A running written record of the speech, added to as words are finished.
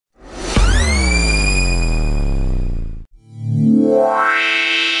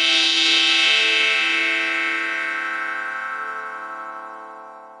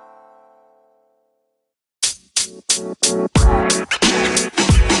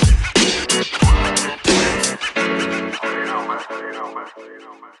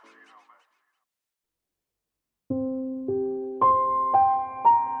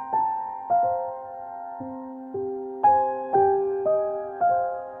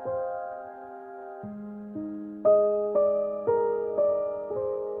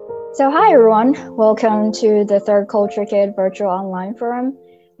So hi everyone, welcome to the Third Culture Kid virtual online forum,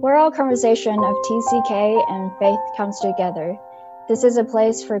 where our conversation of TCK and faith comes together. This is a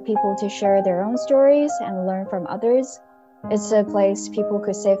place for people to share their own stories and learn from others. It's a place people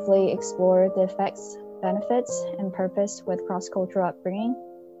could safely explore the effects, benefits, and purpose with cross-cultural upbringing.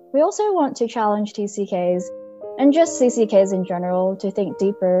 We also want to challenge TCKs, and just CCKs in general, to think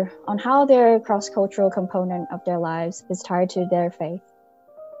deeper on how their cross-cultural component of their lives is tied to their faith.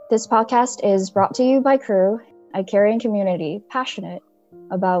 This podcast is brought to you by Crew, a caring community passionate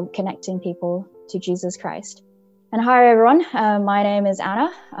about connecting people to Jesus Christ. And hi everyone, my name is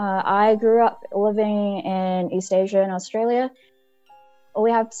Anna. I grew up living in East Asia in Australia.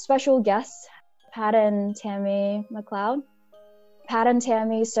 We have special guests, Pat and Tammy McLeod. Pat and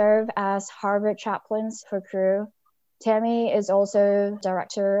Tammy serve as Harvard chaplains for Crew. Tammy is also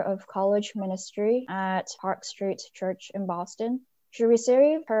director of college ministry at Park Street Church in Boston. She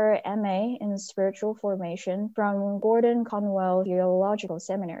received her MA in spiritual formation from Gordon Conwell Theological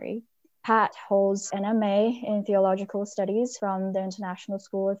Seminary. Pat holds an MA in theological studies from the International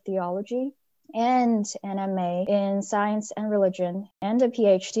School of Theology and an MA in science and religion and a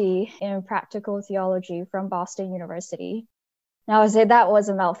PhD in practical theology from Boston University. Now, I say that was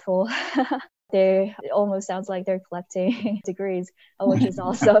a mouthful. It almost sounds like they're collecting degrees, which is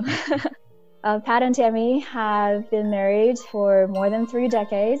awesome. Pat and Tammy have been married for more than 3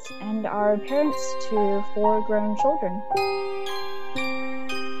 decades and are parents to 4 grown children.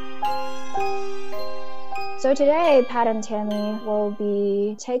 So today, Pat and Tammy will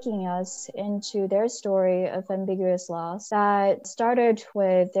be taking us into their story of ambiguous loss that started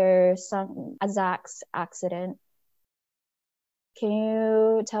with their son Zach's accident. Can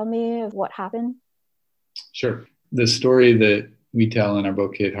you tell me what happened? Sure. The story that we tell in our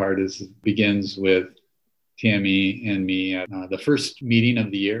book Hit Hard begins with Tammy and me at the first meeting of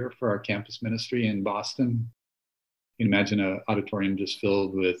the year for our campus ministry in Boston. You can imagine an auditorium just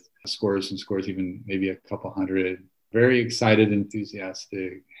filled with scores and scores, even maybe a couple hundred, very excited,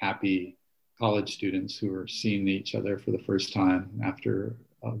 enthusiastic, happy college students who are seeing each other for the first time after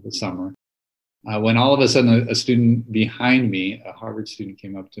the summer. When all of a sudden a student behind me, a Harvard student,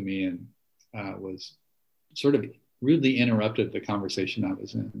 came up to me and was sort of rudely interrupted the conversation I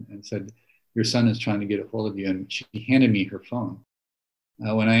was in and said, "Your son is trying to get a hold of you." And she handed me her phone.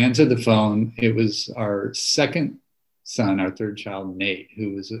 When I answered the phone, it was our second son, our third child, Nate,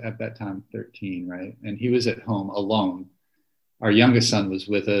 who was at that time 13, right? And he was at home alone. Our youngest son was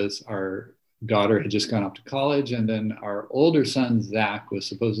with us. Our daughter had just gone off to college. And then our older son, Zach, was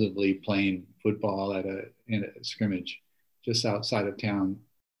supposedly playing football in a scrimmage just outside of town.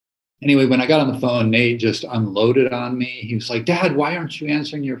 Anyway, when I got on the phone, Nate just unloaded on me. He was like, "Dad, why aren't you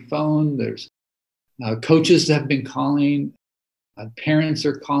answering your phone? There's coaches that have been calling. Parents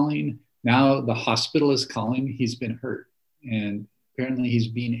are calling. Now the hospital is calling. He's been hurt. And apparently he's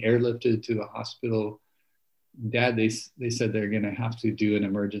being airlifted to the hospital. Dad, they said they're going to have to do an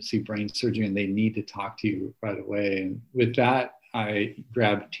emergency brain surgery and they need to talk to you right away." And with that, I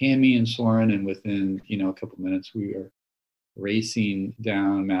grabbed Tammy and Soren, and within a couple minutes, we were racing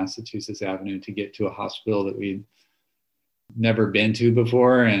down Massachusetts Avenue to get to a hospital that we'd never been to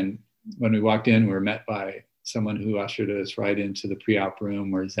before. And when we walked in, we were met by someone who ushered us right into the pre-op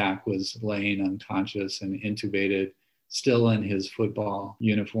room where Zach was laying unconscious and intubated, still in his football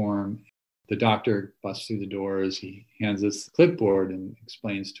uniform. The doctor busts through the doors. He hands us the clipboard and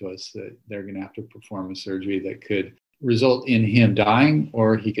explains to us that they're going to have to perform a surgery that could result in him dying,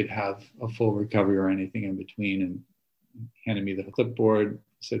 or he could have a full recovery or anything in between. And handed me the clipboard,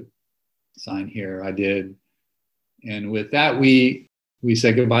 said, "Sign here." I did. And with that, we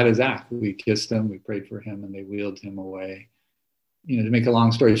said goodbye to Zach. We kissed him, we prayed for him, and they wheeled him away. To make a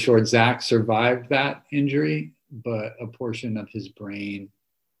long story short, Zach survived that injury, but a portion of his brain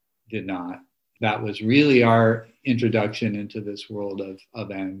did not. That was really our introduction into this world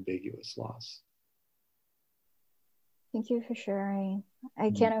of ambiguous loss. Thank you for sharing.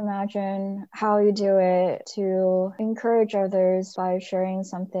 I can't imagine how you do it to encourage others by sharing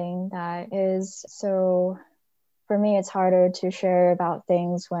something that is so, for me, it's harder to share about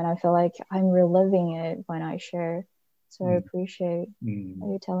things when I feel like I'm reliving it when I share. So I appreciate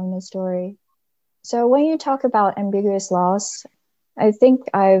you telling the story. So when you talk about ambiguous loss, I think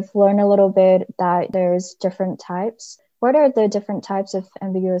I've learned a little bit that there's different types. What are the different types of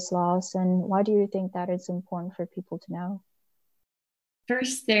ambiguous loss, and why do you think that it's important for people to know?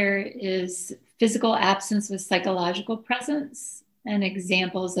 First, there is physical absence with psychological presence, and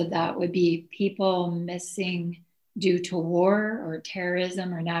examples of that would be people missing due to war or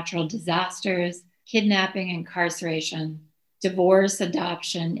terrorism or natural disasters, kidnapping, incarceration, divorce,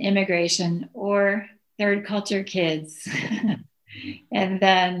 adoption, immigration, or third culture kids. And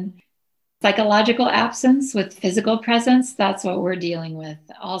then psychological absence with physical presence, that's what we're dealing with.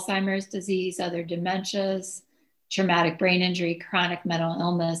 Alzheimer's disease, other dementias, traumatic brain injury, chronic mental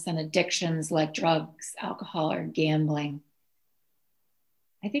illness, and addictions like drugs, alcohol, or gambling.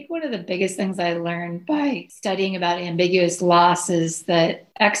 I think one of the biggest things I learned by studying about ambiguous loss is that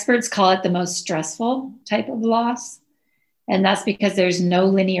experts call it the most stressful type of loss. And that's because there's no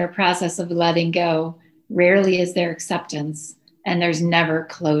linear process of letting go. Rarely is there acceptance, and there's never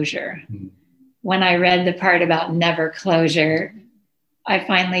closure. Mm-hmm. When I read the part about never closure, I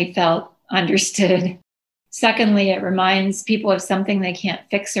finally felt understood. Secondly, it reminds people of something they can't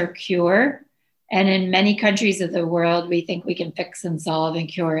fix or cure. And in many countries of the world, we think we can fix and solve and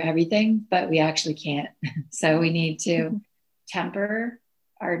cure everything, but we actually can't. So we need to temper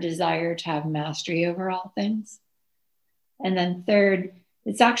our desire to have mastery over all things. And then third,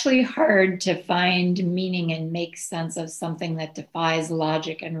 it's actually hard to find meaning and make sense of something that defies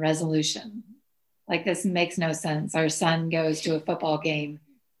logic and resolution. Like, this makes no sense. Our son goes to a football game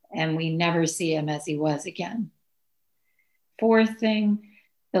and we never see him as he was again. Fourth thing,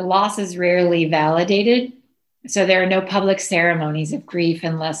 the loss is rarely validated. So there are no public ceremonies of grief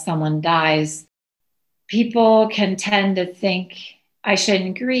unless someone dies. People can tend to think, I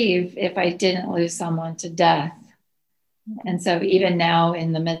shouldn't grieve if I didn't lose someone to death. And so even now,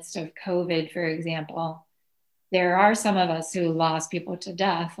 in the midst of COVID, for example, there are some of us who lost people to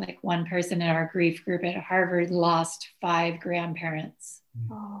death. Like, one person in our grief group at Harvard lost 5 grandparents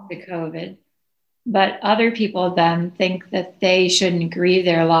to COVID. But other people then think that they shouldn't grieve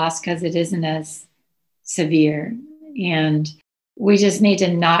their loss because it isn't as severe. And we just need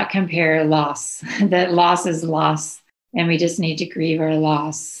to not compare loss. That loss is loss. And we just need to grieve our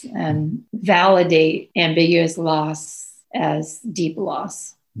loss and validate ambiguous loss as deep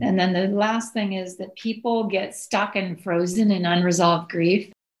loss. And then the last thing is that people get stuck and frozen in unresolved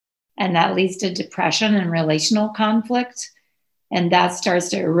grief. And that leads to depression and relational conflict. And that starts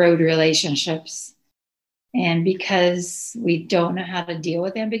to erode relationships. And because we don't know how to deal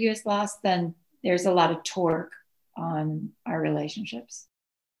with ambiguous loss, then there's a lot of torque on our relationships.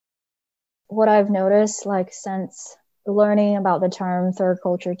 What I've noticed, like, since learning about the term third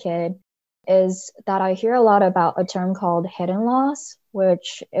culture kid, is that I hear a lot about a term called hidden loss,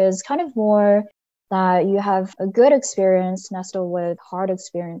 which is kind of more that you have a good experience nestled with hard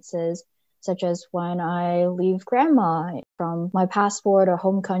experiences, such as when I leave grandma from my passport or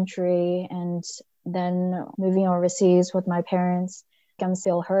home country and then moving overseas with my parents. I'm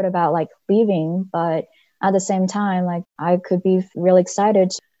still hurt about, like, leaving, but at the same time, like, I could be really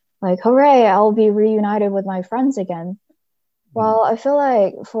excited, like, hooray, I'll be reunited with my friends again. Well, I feel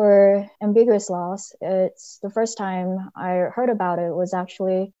like for ambiguous loss, it's the first time I heard about it was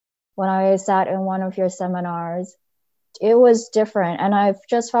actually when I sat in one of your seminars. It was different. And I've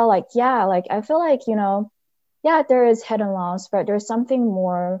just felt like, yeah, like, I feel like, yeah, there is hidden loss, but there's something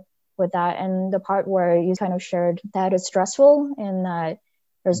more with that. And the part where you kind of shared that it's stressful and that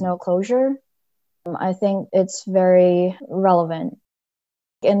there's no closure, I think it's very relevant.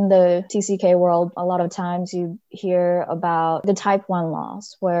 In the TCK world, a lot of times you hear about the type 1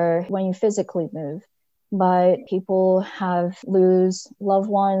 loss, where when you physically move, but people lose loved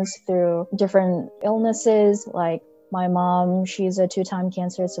ones through different illnesses. Like my mom, she's a 2-time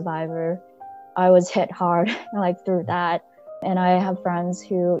cancer survivor. I was hit hard like through that. And I have friends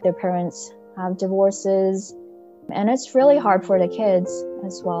who their parents have divorces, and it's really hard for the kids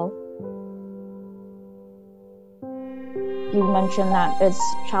as well. You mentioned that it's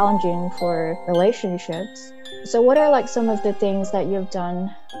challenging for relationships. So what are, like, some of the things that you've done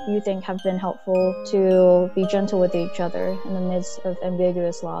you think have been helpful to be gentle with each other in the midst of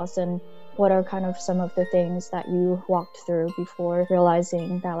ambiguous loss? And what are kind of some of the things that you walked through before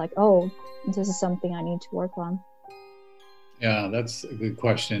realizing that, like, oh, this is something I need to work on? Yeah, that's a good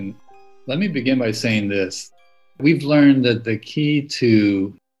question. Let me begin by saying this. We've learned that the key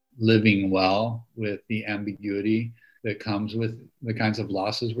to living well with the ambiguity that comes with the kinds of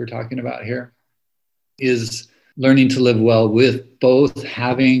losses we're talking about here is learning to live well with both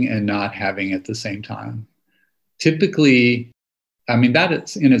having and not having at the same time. Typically,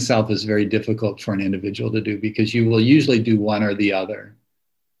 that in itself is very difficult for an individual to do, because you will usually do one or the other.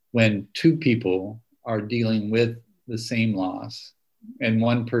 When 2 people are dealing with the same loss and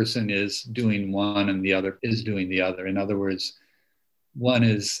one person is doing one and the other is doing the other. In other words, one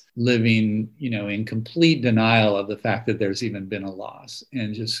is living, in complete denial of the fact that there's even been a loss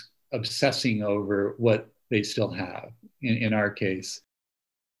and just obsessing over what they still have. In our case,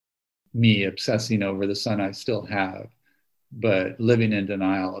 me obsessing over the son I still have. but living in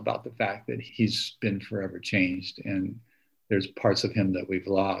denial about the fact that he's been forever changed and there's parts of him that we've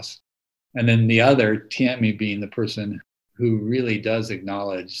lost. And then the other, Tammy, being the person who really does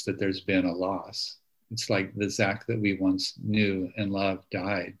acknowledge that there's been a loss. It's like the Zach that we once knew and loved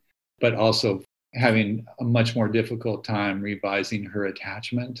died, but also having a much more difficult time revising her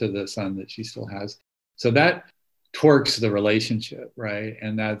attachment to the son that she still has. So that torques the relationship, right?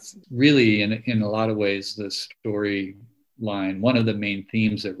 And that's really, in a lot of ways, the storyline, one of the main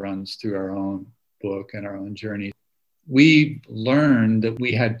themes that runs through our own book and our own journey. We learned that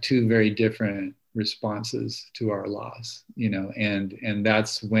we had two very different responses to our loss, and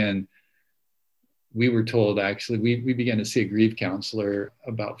that's when we were told, actually, we began to see a grief counselor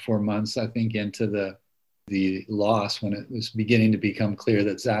about 4 months, I think, into the loss, when it was beginning to become clear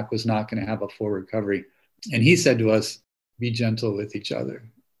that Zach was not going to have a full recovery. And he said to us, be gentle with each other.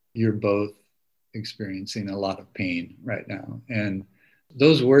 You're both experiencing a lot of pain right now. And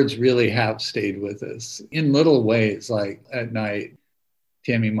those words really have stayed with us in little ways. Like at night,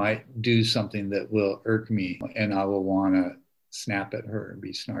 Tammy might do something that will irk me, and I will want to snap at her and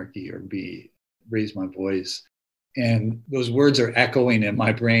be snarky or raise my voice. And those words are echoing in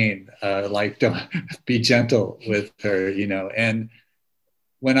my brain, like, don't be gentle with her, And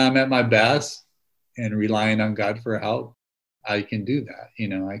when I'm at my best and relying on God for help, I can do that.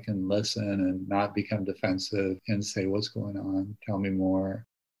 I can listen and not become defensive and say, what's going on? Tell me more,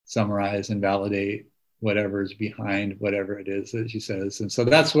 summarize and validate whatever's behind whatever it is that she says. And so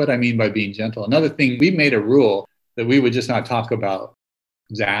that's what I mean by being gentle. Another thing, we made a rule that we would just not talk about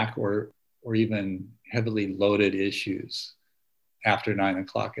Zach or even heavily loaded issues after 9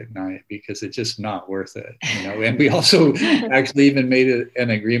 o'clock at night, because it's just not worth it. And we also actually even made an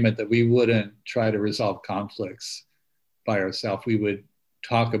agreement that we wouldn't try to resolve conflicts by ourselves. We would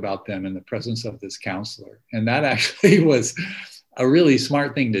talk about them in the presence of this counselor. And that actually was a really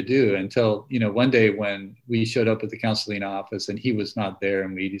smart thing to do until, one day when we showed up at the counseling office and he was not there,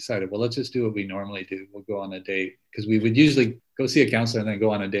 and we decided, well, let's just do what we normally do. We'll go on a date, because we would usually go see a counselor and then go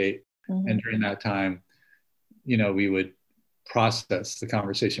on a date. Mm-hmm. And during that time, we would process the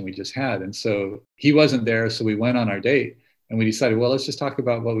conversation we just had. And so he wasn't there. So we went on our date and we decided, well, let's just talk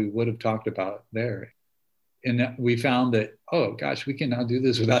about what we would have talked about there. And we found that, oh gosh, we can now do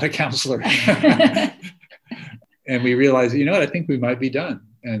this without a counselor. And we realized, I think we might be done.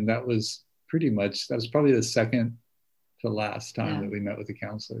 And that was probably the second to last time that we met with a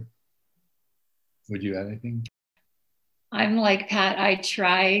counselor. Would you add anything? I'm like Pat, I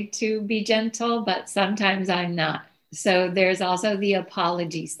try to be gentle, but sometimes I'm not. So there's also the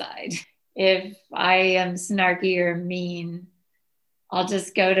apology side. If I am snarky or mean, I'll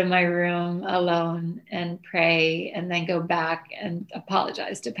just go to my room alone and pray, and then go back and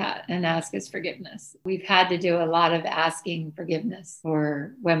apologize to Pat and ask his forgiveness. We've had to do a lot of asking forgiveness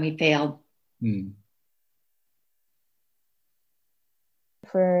for when we failed.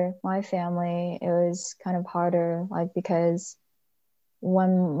 For my family, it was kind of harder, because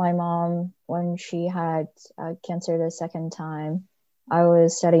when my mom, when she had cancer the second time, I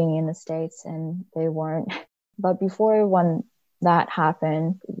was studying in the States and they weren't. But before, when that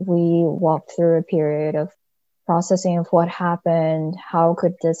happened, we walked through a period of processing of what happened, how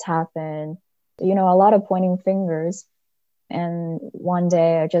could this happen, a lot of pointing fingers. And one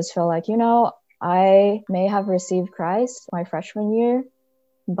day I just felt like, I may have received Christ my freshman year,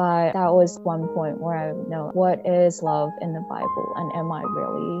 but that was one point where I know what is love in the Bible, and am I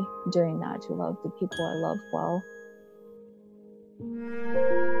really doing that to love the people I love well?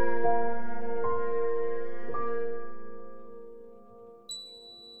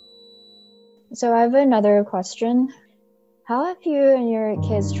 So I have another question. How have you and your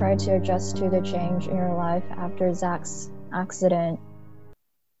kids tried to adjust to the change in your life after Zach's accident?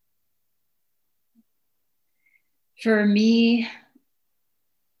 For me,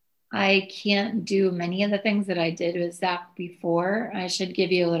 I can't do many of the things that I did with Zach before. I should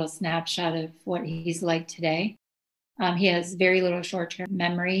give you a little snapshot of what he's like today. He has very little short-term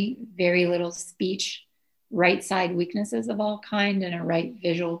memory, very little speech, right side weaknesses of all kind, and a right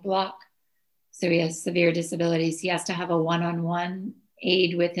visual block. So he has severe disabilities. He has to have a one-on-one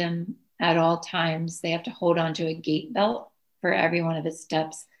aid with him at all times. They have to hold on to a gait belt for every one of his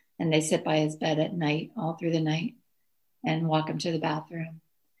steps, and they sit by his bed at night, all through the night, and walk him to the bathroom.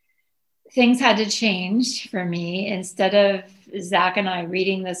 Things had to change for me. Instead of Zach and I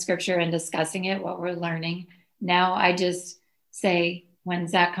reading the scripture and discussing it, what we're learning, now I just say, when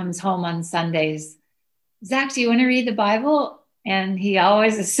Zach comes home on Sundays, Zach, do you want to read the Bible? And he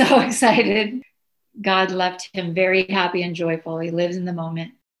always is so excited. God left him very happy and joyful. He lives in the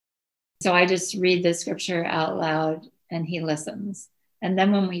moment. So I just read the scripture out loud and he listens. And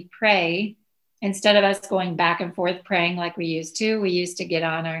then when we pray, instead of us going back and forth praying like we used to get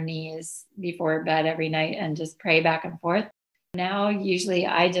on our knees before bed every night and just pray back and forth. Now, usually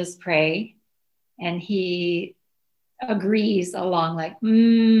I just pray and he agrees along like,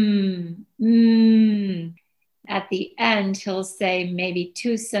 At the end, he'll say maybe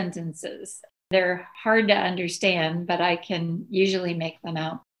 2 sentences. They're hard to understand, but I can usually make them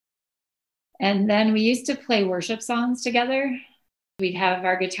out. And then we used to play worship songs together. We'd have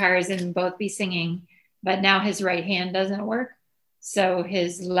our guitars and both be singing, but now his right hand doesn't work. So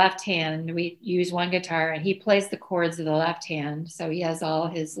his left hand, we use one guitar and he plays the chords of the left hand. So he has all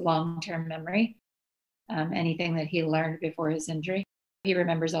his long-term memory, anything that he learned before his injury. He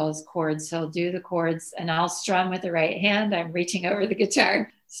remembers all his chords. So he'll do the chords and I'll strum with the right hand. I'm reaching over the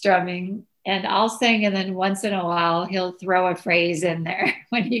guitar, strumming, and I'll sing. And then once in a while, he'll throw a phrase in there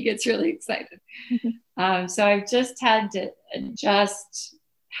when he gets really excited. So I've just had to adjust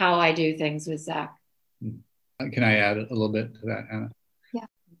how I do things with Zach. Can I add a little bit to that, Anna? Yeah.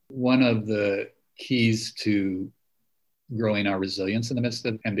 One of the keys to growing our resilience in the midst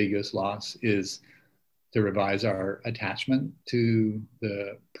of ambiguous loss is to revise our attachment to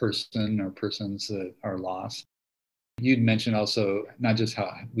the person or persons that are lost. You'd mentioned also not just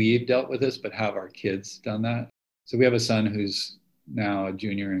how we've dealt with this, but how have our kids done that. So we have a son who's now a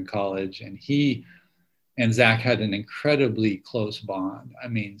junior in college, and he and Zach had an incredibly close bond. I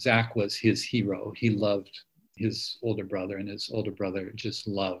mean, Zach was his hero. He loved his older brother, and his older brother just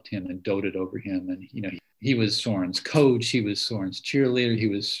loved him and doted over him. And, he was Soren's coach. He was Soren's cheerleader. He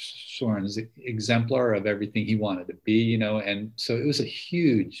was Soren's exemplar of everything he wanted to be, and so it was a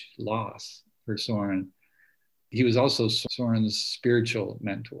huge loss for Soren. He was also Soren's spiritual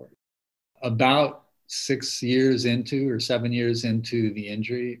mentor. About 6 years into or 7 years into the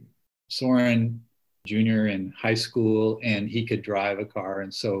injury, Soren junior in high school, and he could drive a car.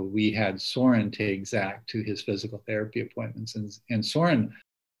 And so we had Soren take Zach to his physical therapy appointments. And Soren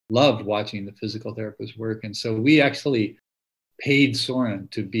loved watching the physical therapist work. And so we actually paid Soren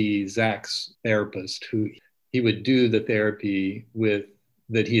to be Zach's therapist, who he would do the therapy with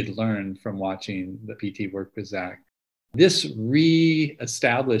that he had learned from watching the PT work with Zach. This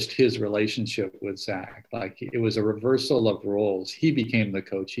re-established his relationship with Zach. Like, it was a reversal of roles. He became the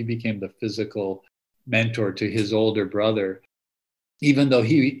coach. He became the physical mentor to his older brother, even though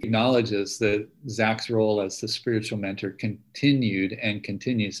he acknowledges that Zach's role as the spiritual mentor continued and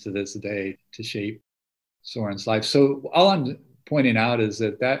continues to this day to shape Soren's life. So all I'm pointing out is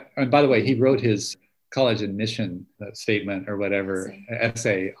that, and by the way, he wrote his college admission statement or whatever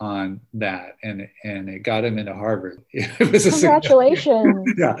essay on that, and it got him into Harvard. It was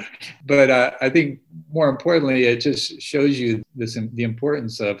Congratulations. Yeah, but I think more importantly, it just shows you the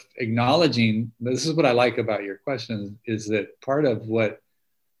importance of acknowledging. This is what I like about your question, is that part of what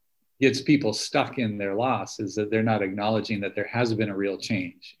gets people stuck in their loss is that they're not acknowledging that there has been a real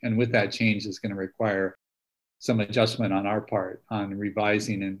change, and with that change is going to require some adjustment on our part on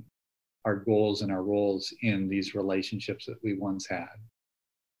revising and our goals and our roles in these relationships that we once had.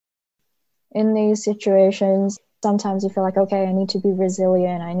 In these situations, sometimes you feel like, okay, I need to be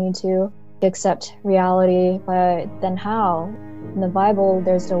resilient. I need to accept reality, but then how? In the Bible,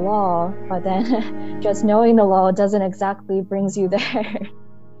 there's the law, but then just knowing the law doesn't exactly brings you there.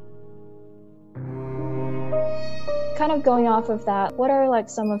 Kind of going off of that, what are like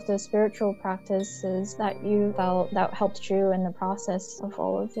some of the spiritual practices that you felt that helped you in the process of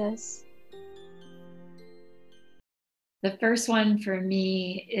all of this? The first one for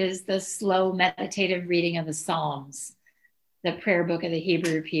me is the slow meditative reading of the Psalms, the prayer book of the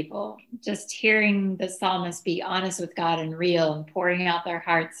Hebrew people. Just hearing the psalmists be honest with God and real and pouring out their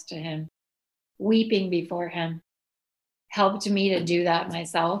hearts to him, weeping before him, helped me to do that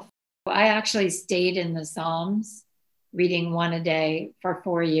myself. I actually stayed in the Psalms, reading one a day for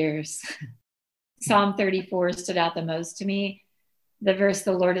 4 years. Psalm 34 stood out the most to me. The verse,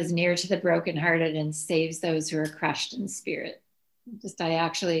 "The Lord is near to the brokenhearted and saves those who are crushed in spirit." I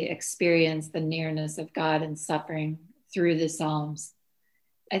actually experienced the nearness of God and suffering through the Psalms.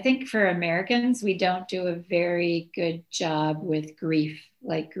 I think for Americans, we don't do a very good job with grief,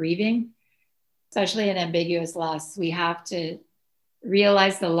 like grieving, especially in ambiguous loss. We have to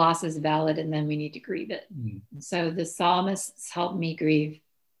realize the loss is valid and then we need to grieve it. So the psalmists helped me grieve.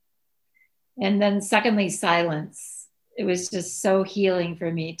 And then secondly, silence. It was just so healing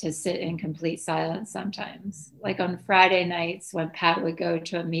for me to sit in complete silence sometimes. Like on Friday nights when Pat would go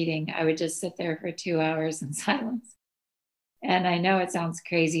to a meeting, I would just sit there for 2 hours in silence. And I know it sounds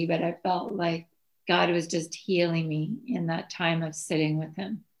crazy, but I felt like God was just healing me in that time of sitting with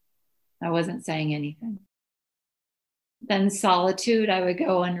him. I wasn't saying anything. Then solitude, I would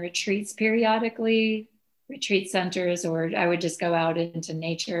go on retreats periodically, retreat centers, or I would just go out into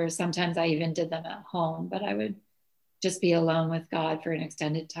nature. Sometimes I even did them at home, but I would just be alone with God for an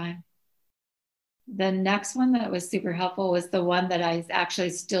extended time. The next one that was super helpful was the one that I actually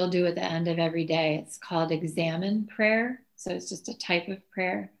still do at the end of every day. It's called examine prayer. So it's just a type of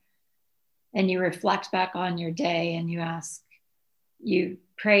prayer. And you reflect back on your day and you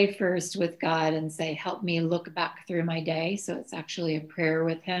pray first with God and say, help me look back through my day. So it's actually a prayer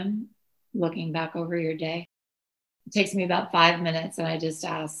with Him, looking back over your day. It takes me about 5 minutes, and I just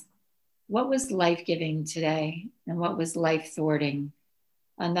ask, what was life-giving today? And what was life-thwarting?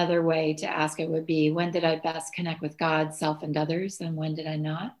 Another way to ask it would be, when did I best connect with God, self, and others? And when did I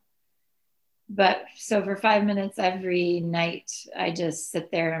not? But so for 5 minutes every night, I just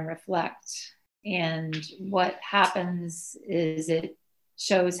sit there and reflect. And what happens is it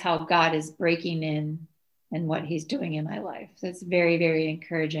shows how God is breaking in and what He's doing in my life. So it's very, very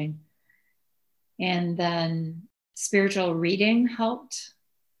encouraging. And then spiritual reading helped.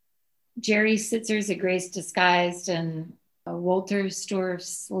 Jerry Sitzer's A Grace Disguised and Walter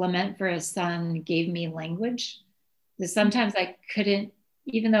Storff's Lament for a Son gave me language. Because sometimes I couldn't,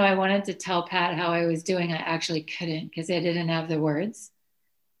 even though I wanted to tell Pat how I was doing, I actually couldn't because I didn't have the words.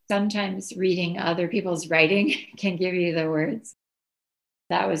 Sometimes reading other people's writing can give you the words.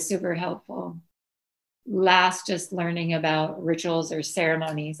 That was super helpful. Last, just learning about rituals or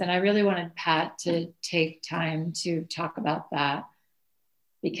ceremonies. And I really wanted Pat to take time to talk about that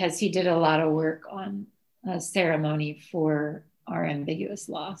because he did a lot of work on a ceremony for our ambiguous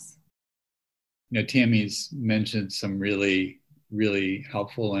loss. Tammy's mentioned some really, really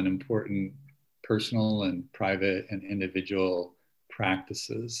helpful and important personal and private and individual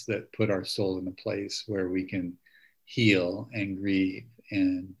practices that put our soul in a place where we can heal and grieve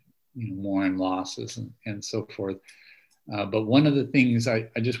and mourn losses and so forth. But one of the things I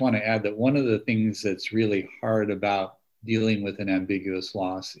just want to add that one of the things that's really hard about dealing with an ambiguous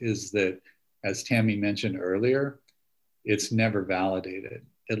loss is that, as Tammy mentioned earlier, it's never validated.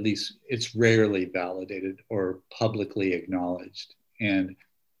 At least it's rarely validated or publicly acknowledged. And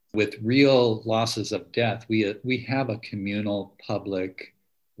with real losses of death, we have a communal, public,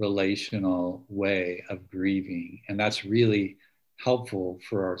 relational way of grieving. And that's really helpful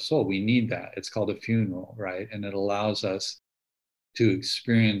for our soul. We need that. It's called a funeral, right? And it allows us to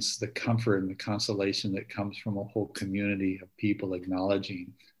experience the comfort and the consolation that comes from a whole community of people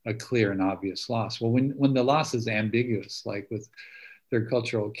acknowledging a clear and obvious loss. Well, when the loss is ambiguous, like with third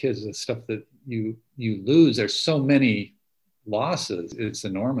cultural kids, the stuff that you lose, there's so many losses. It's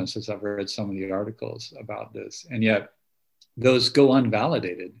enormous, as I've read so many articles about this. And yet those go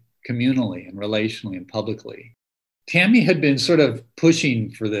unvalidated communally and relationally and publicly. Tammy had been sort of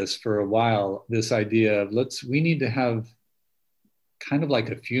pushing for this for a while, this idea of we need to have kind of like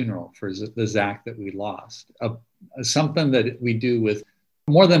a funeral for the Zach that we lost, something that we do with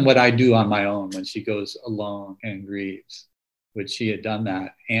more than what I do on my own when she goes alone and grieves, which she had done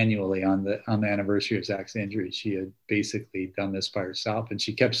that annually on the anniversary of Zach's injury. She had basically done this by herself. And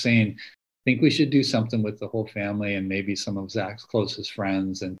she kept saying, I think we should do something with the whole family and maybe some of Zach's closest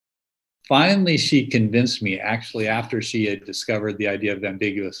friends. And finally, she convinced me, actually, after she had discovered the idea of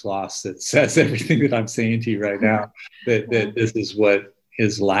ambiguous loss that says everything that I'm saying to you right now, that this is what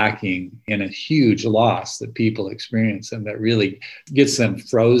is lacking in a huge loss that people experience and that really gets them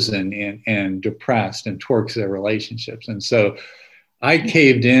frozen and depressed and torques their relationships. And so I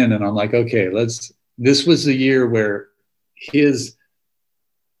caved in and I'm like, okay, this was the year where his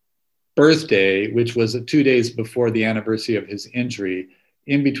birthday, which was 2 days before the anniversary of his injury,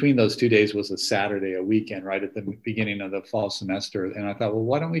 in between those 2 days was a Saturday, a weekend, right at the beginning of the fall semester. And I thought, well,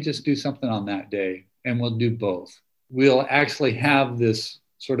 why don't we just do something on that day? And we'll do both. We'll actually have this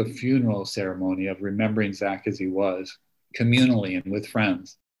sort of funeral ceremony of remembering Zach as he was, communally and with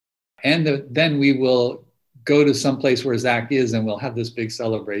friends. And then we will go to some place where Zach is and we'll have this big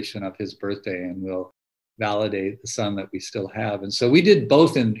celebration of his birthday and we'll validate the son that we still have. And so we did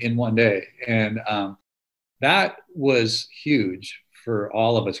both in one day. And that was huge for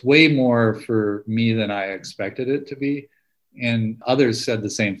all of us, way more for me than I expected it to be. And others said the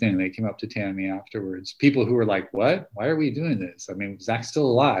same thing. They came up to Tammy afterwards. People who were like, what? Why are we doing this? I mean, Zach's still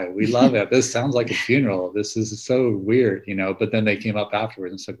alive. We love it. This sounds like a funeral. This is so weird, But then they came up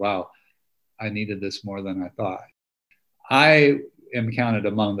afterwards and said, wow, I needed this more than I thought. I am counted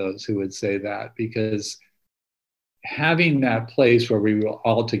among those who would say that, because having that place where we were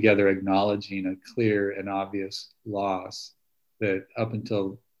all together acknowledging a clear and obvious loss that up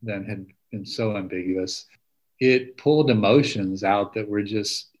until then had been so ambiguous, it pulled emotions out that were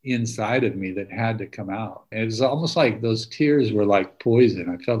just inside of me that had to come out. And it was almost like those tears were like poison.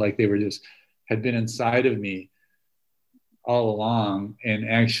 I felt like they were just had been inside of me all along, and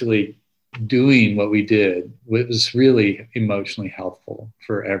actually doing what we did was really emotionally helpful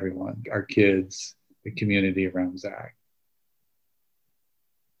for everyone, our kids, the community around Zach.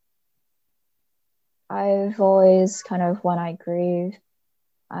 I've always kind of, when I grieve,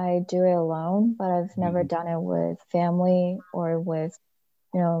 I do it alone, but I've never done it with family or with,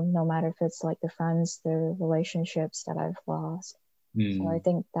 no matter if it's like the friends, the relationships that I've lost. So I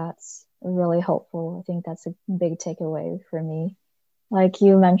think that's really helpful. I think that's a big takeaway for me. Like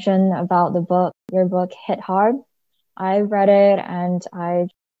you mentioned about the book, your book hit hard. I read it and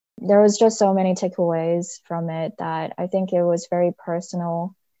there was just so many takeaways from it that I think it was very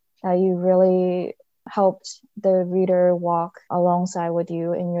personal, that you really helped the reader walk alongside with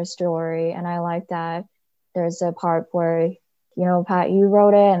you in your story. And I like that there's a part where, Pat, you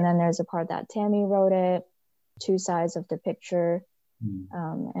wrote it, and then there's a part that Tammy wrote it, two sides of the picture,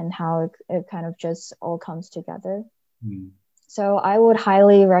 and how it kind of just all comes together. So I would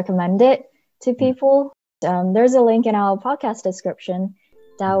highly recommend it to people. There's a link in our podcast description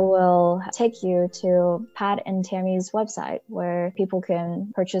that will take you to Pat and Tammy's website, where people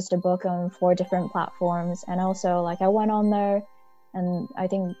can purchase the book on 4 different platforms. And also, like, I went on there, and I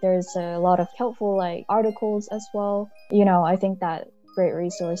think there's a lot of helpful like articles as well. I think that great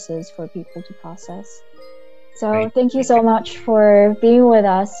resources for people to process. So thank you so much for being with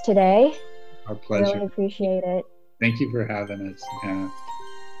us today. Our pleasure. I really appreciate it. Thank you for having us, Hannah.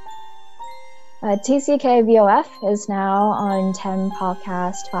 TCK VOF is now on 10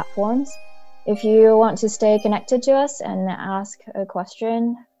 podcast platforms. If you want to stay connected to us and ask a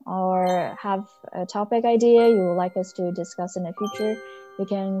question or have a topic idea you would like us to discuss in the future, you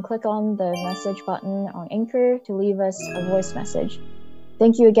can click on the message button on Anchor to leave us a voice message.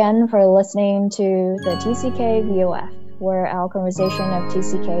 Thank you again for listening to the TCK VOF, where our conversation of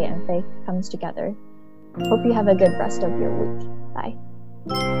TCK and faith comes together. Hope you have a good rest of your week. Bye.